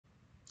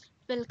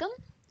Welcome.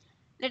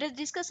 Let us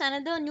discuss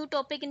another new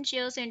topic in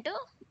Shear Center.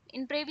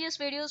 In previous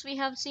videos, we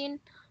have seen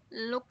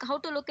how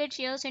to locate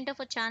Shear Center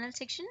for channel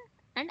section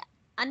and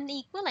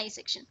unequal I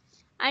section.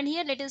 And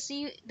here let us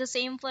see the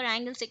same for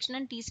angle section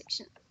and T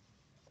section.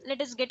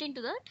 Let us get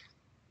into that.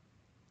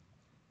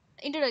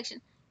 Introduction.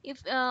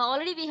 If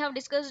already we have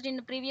discussed in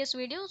the previous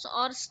videos,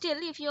 or still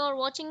if you are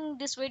watching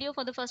this video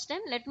for the first time,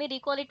 let me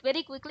recall it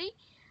very quickly.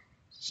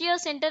 Shear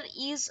center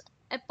is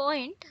a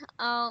point.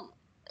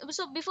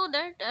 So before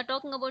that,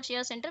 talking about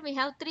shear center, we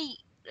have three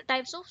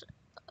types of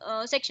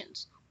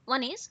sections.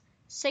 One is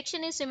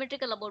section is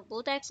symmetrical about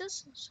both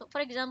axes. So for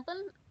example,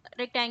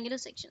 rectangular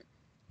section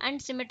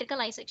and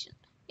symmetrical I section.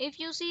 If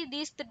you see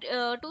these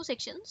two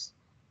sections,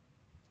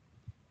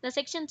 the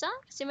sections are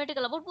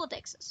symmetrical about both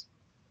axes.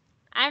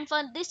 And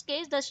for this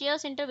case, the shear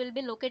center will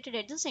be located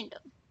at the center.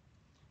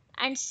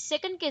 And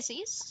second case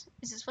is,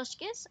 this is first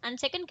case, and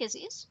second case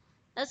is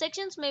the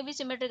sections may be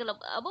symmetrical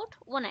about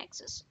one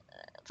axis.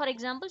 For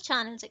example,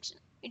 channel section,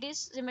 it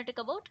is symmetric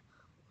about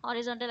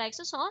horizontal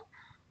axis, or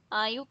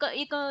you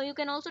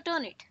can also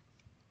turn it,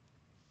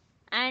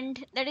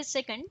 and that is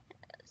second,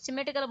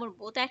 symmetrical about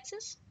both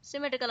axes,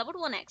 symmetrical about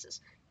one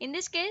axis. In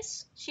this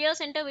case, shear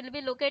center will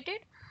be located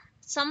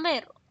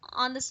somewhere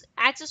on this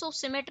axis of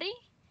symmetry.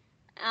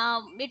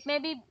 It may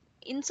be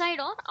inside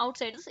or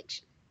outside the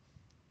section.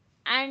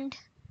 And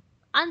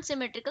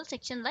unsymmetrical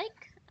section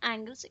like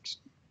angle section.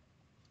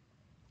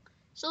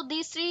 So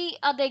these three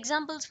are the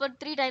examples for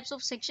three types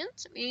of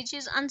sections which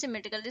is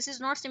unsymmetrical. This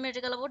is not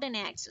symmetrical about any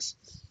axis.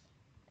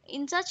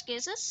 In such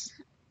cases,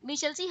 we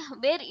shall see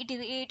where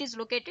it is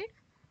located.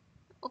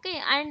 Okay,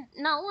 and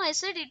now I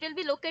said it will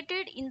be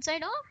located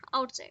inside or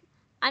outside.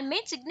 And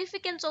main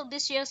significance of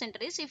this shear center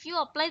is if you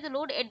apply the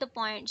load at the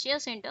point shear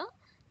center,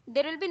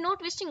 there will be no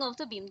twisting of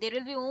the beam. There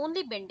will be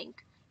only bending.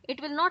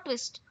 It will not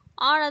twist.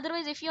 Or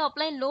otherwise, if you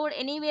apply load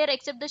anywhere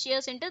except the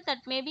shear center,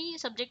 that may be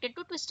subjected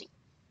to twisting.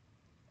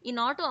 In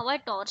order to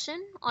avoid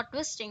torsion or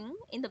twisting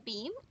in the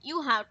beam,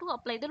 you have to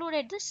apply the load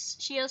at the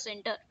shear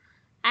center.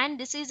 And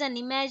this is an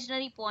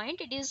imaginary point.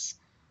 It is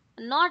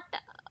not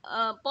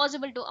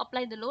possible to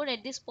apply the load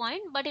at this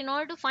point, but in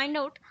order to find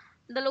out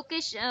the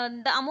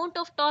location, the amount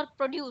of torque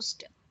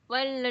produced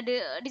while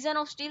the design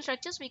of steel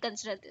structures, we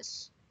consider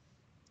this.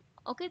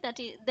 Okay,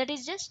 that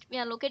is just we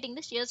are locating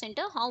the shear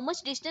center, how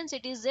much distance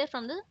it is there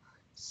from the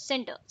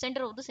center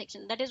of the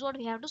section. That is what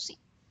we have to see.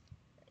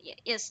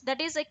 Yes, that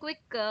is a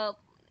quick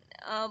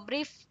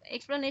brief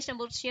explanation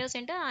about shear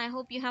center. I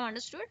hope you have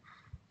understood.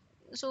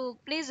 So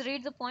please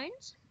read the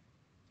points.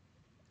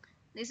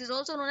 This is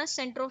also known as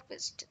center of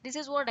twist. This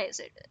is what I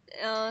said.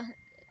 uh,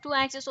 Two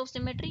axis of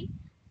symmetry,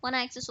 one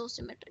axis of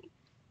symmetry.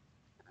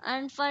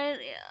 And for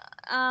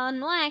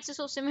no axis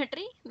of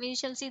symmetry, we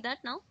shall see that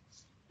now.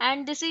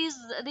 And these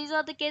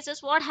are the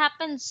cases what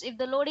happens if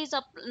the load is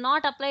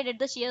not applied at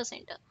the shear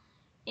center.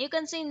 You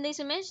can see in this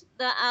image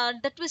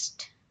the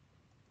twist.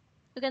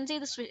 You can see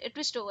the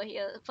twist over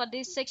here. For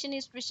this section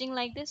is twisting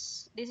like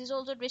this is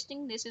also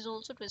twisting, this is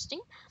also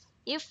twisting.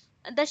 If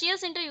the shear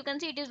center, you can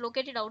see it is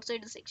located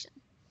outside the section.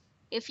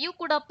 If you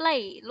could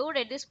apply load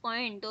at this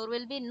point, there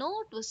will be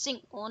no twisting,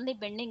 only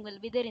bending will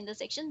be there in the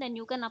section. Then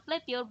you can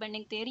apply pure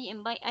bending theory.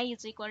 M by I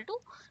is equal to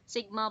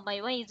sigma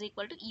by Y is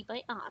equal to E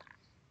by R.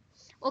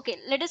 Okay,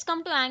 let us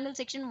come to angle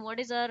section. What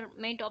is our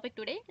main topic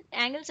today?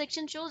 Angle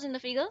section shows in the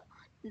figure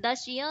the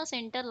shear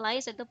center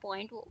lies at the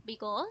point O,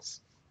 because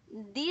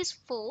this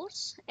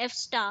force F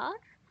star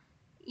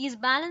is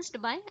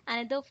balanced by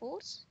another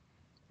force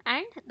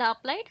and the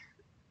applied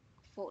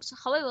force.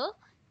 However,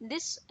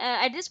 this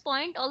at this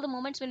point all the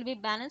moments will be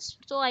balanced.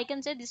 So I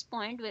can say this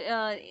point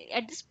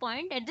at this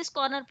point, at this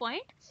corner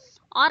point,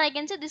 or I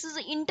can say this is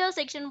the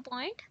intersection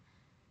point.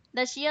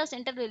 The shear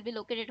center will be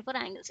located for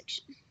angle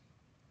section.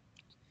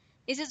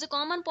 This is the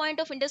common point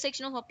of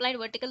intersection of applied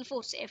vertical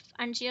force F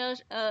and shear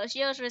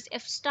stress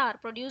F star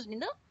produced in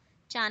the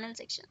channel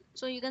section.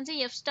 So you can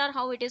see F star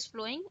how it is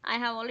flowing. I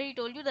have already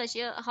told you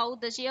the how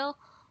the shear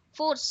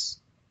force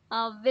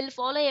will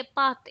follow a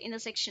path in the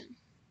section.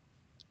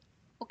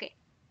 Okay,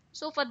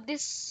 so for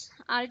this,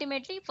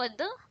 ultimately for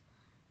the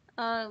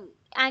uh,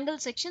 angle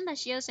section, the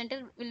shear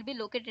center will be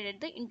located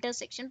at the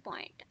intersection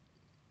point.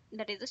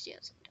 That is the shear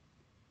center,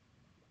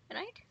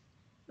 right?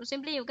 So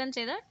simply you can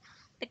say that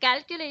the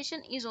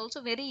calculation is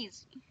also very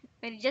easy.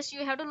 Well, just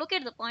you have to look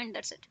at the point,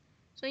 that's it.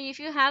 So if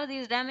you have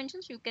these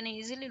dimensions, you can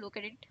easily look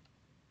at it.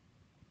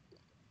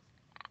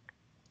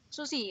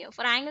 So see,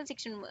 for angle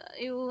section,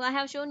 I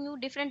have shown you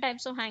different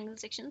types of angle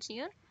sections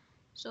here.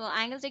 So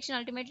angle section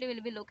ultimately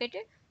will be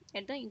located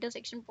at the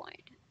intersection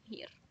point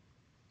here,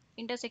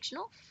 intersection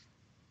of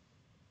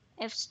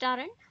F star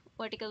and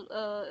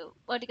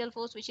vertical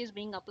force which is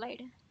being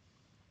applied.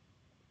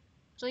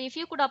 So if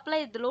you could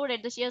apply the load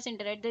at the shear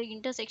center at the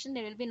intersection,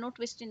 there will be no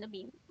twist in the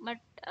beam, but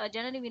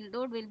generally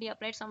load will be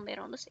applied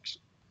somewhere on the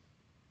section.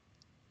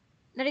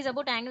 That is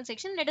about angle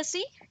section. Let us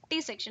see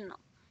T section now.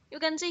 You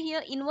can see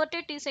here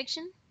inverted T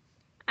section,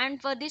 and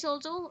for this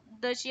also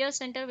the shear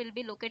center will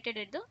be located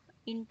at the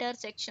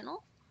intersection of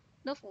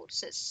the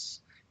forces.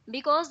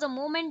 because the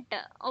moment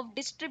of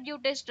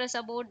distributed stress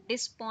about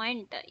this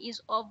point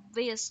is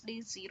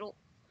obviously zero.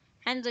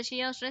 Hence, the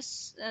shear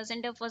stress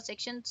center for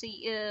section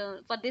C,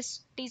 for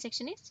this T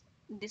section is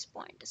this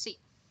point C.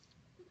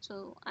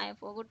 So I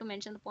forgot to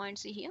mention the point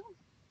C here.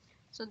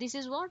 So this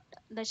is what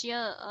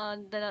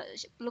the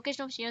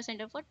location of shear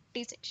center for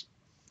T section,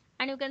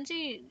 and you can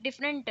see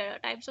different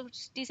types of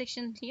T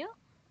sections here.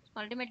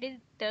 Ultimately,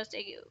 the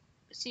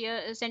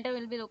shear center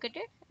will be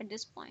located at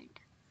this point.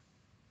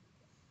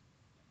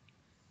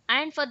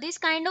 And for this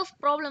kind of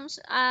problems,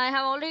 I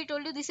have already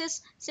told you this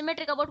is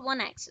symmetric about one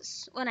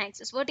axis,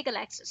 vertical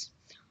axis.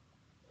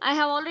 I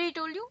have already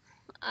told you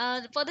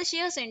for the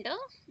shear center,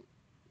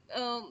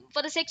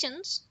 for the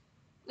sections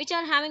which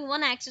are having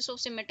one axis of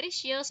symmetry,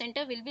 shear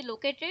center will be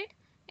located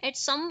at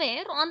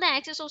somewhere on the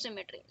axis of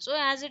symmetry. So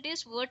as it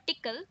is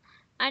vertical,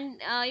 and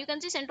you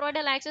can see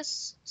centroidal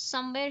axis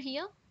somewhere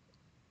here,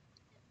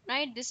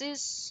 right? This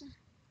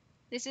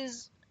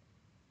is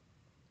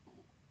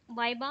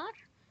y bar,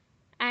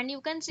 and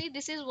you can see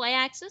this is y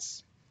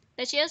axis.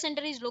 The shear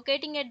center is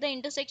locating at the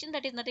intersection,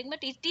 that is nothing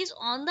but it is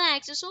on the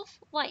axis of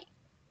y,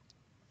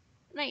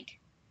 right?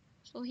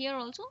 So here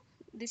also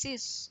this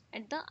is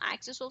at the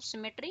axis of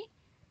symmetry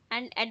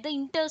and at the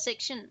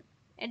intersection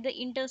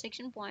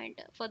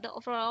point for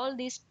all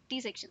these T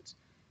sections.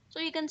 So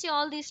you can see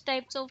all these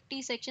types of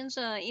T sections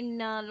in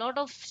a lot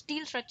of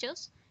steel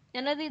structures.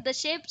 Generally the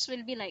shapes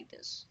will be like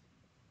this.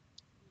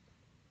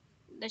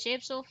 The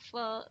shapes of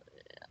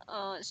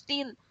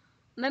steel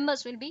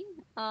members will be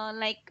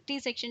like T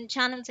section,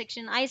 channel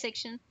section, I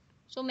section.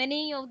 So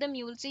many of them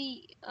you will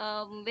see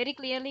very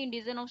clearly in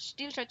design of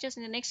steel structures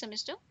in the next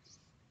semester.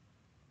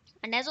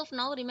 And as of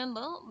now,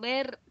 remember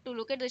where to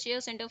look at the shear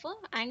center for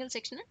angle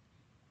section and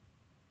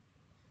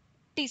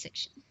T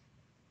section.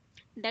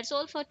 That's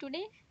all for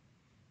today.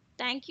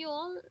 Thank you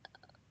all.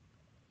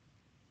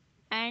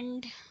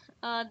 And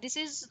this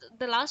is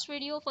the last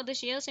video for the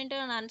shear center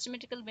and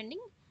unsymmetrical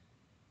bending.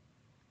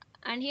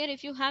 And here,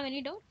 if you have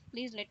any doubt,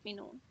 please let me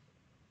know.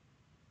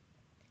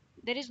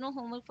 There is no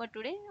homework for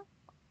today.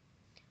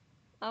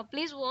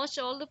 Please watch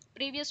all the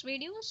previous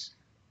videos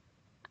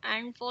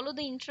and follow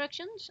the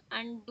instructions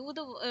and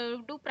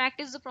do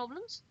practice the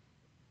problems.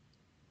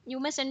 You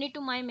may send it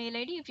to my mail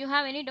ID. If you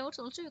have any doubts,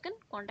 also you can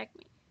contact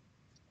me.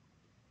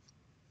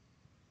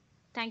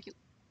 Thank you.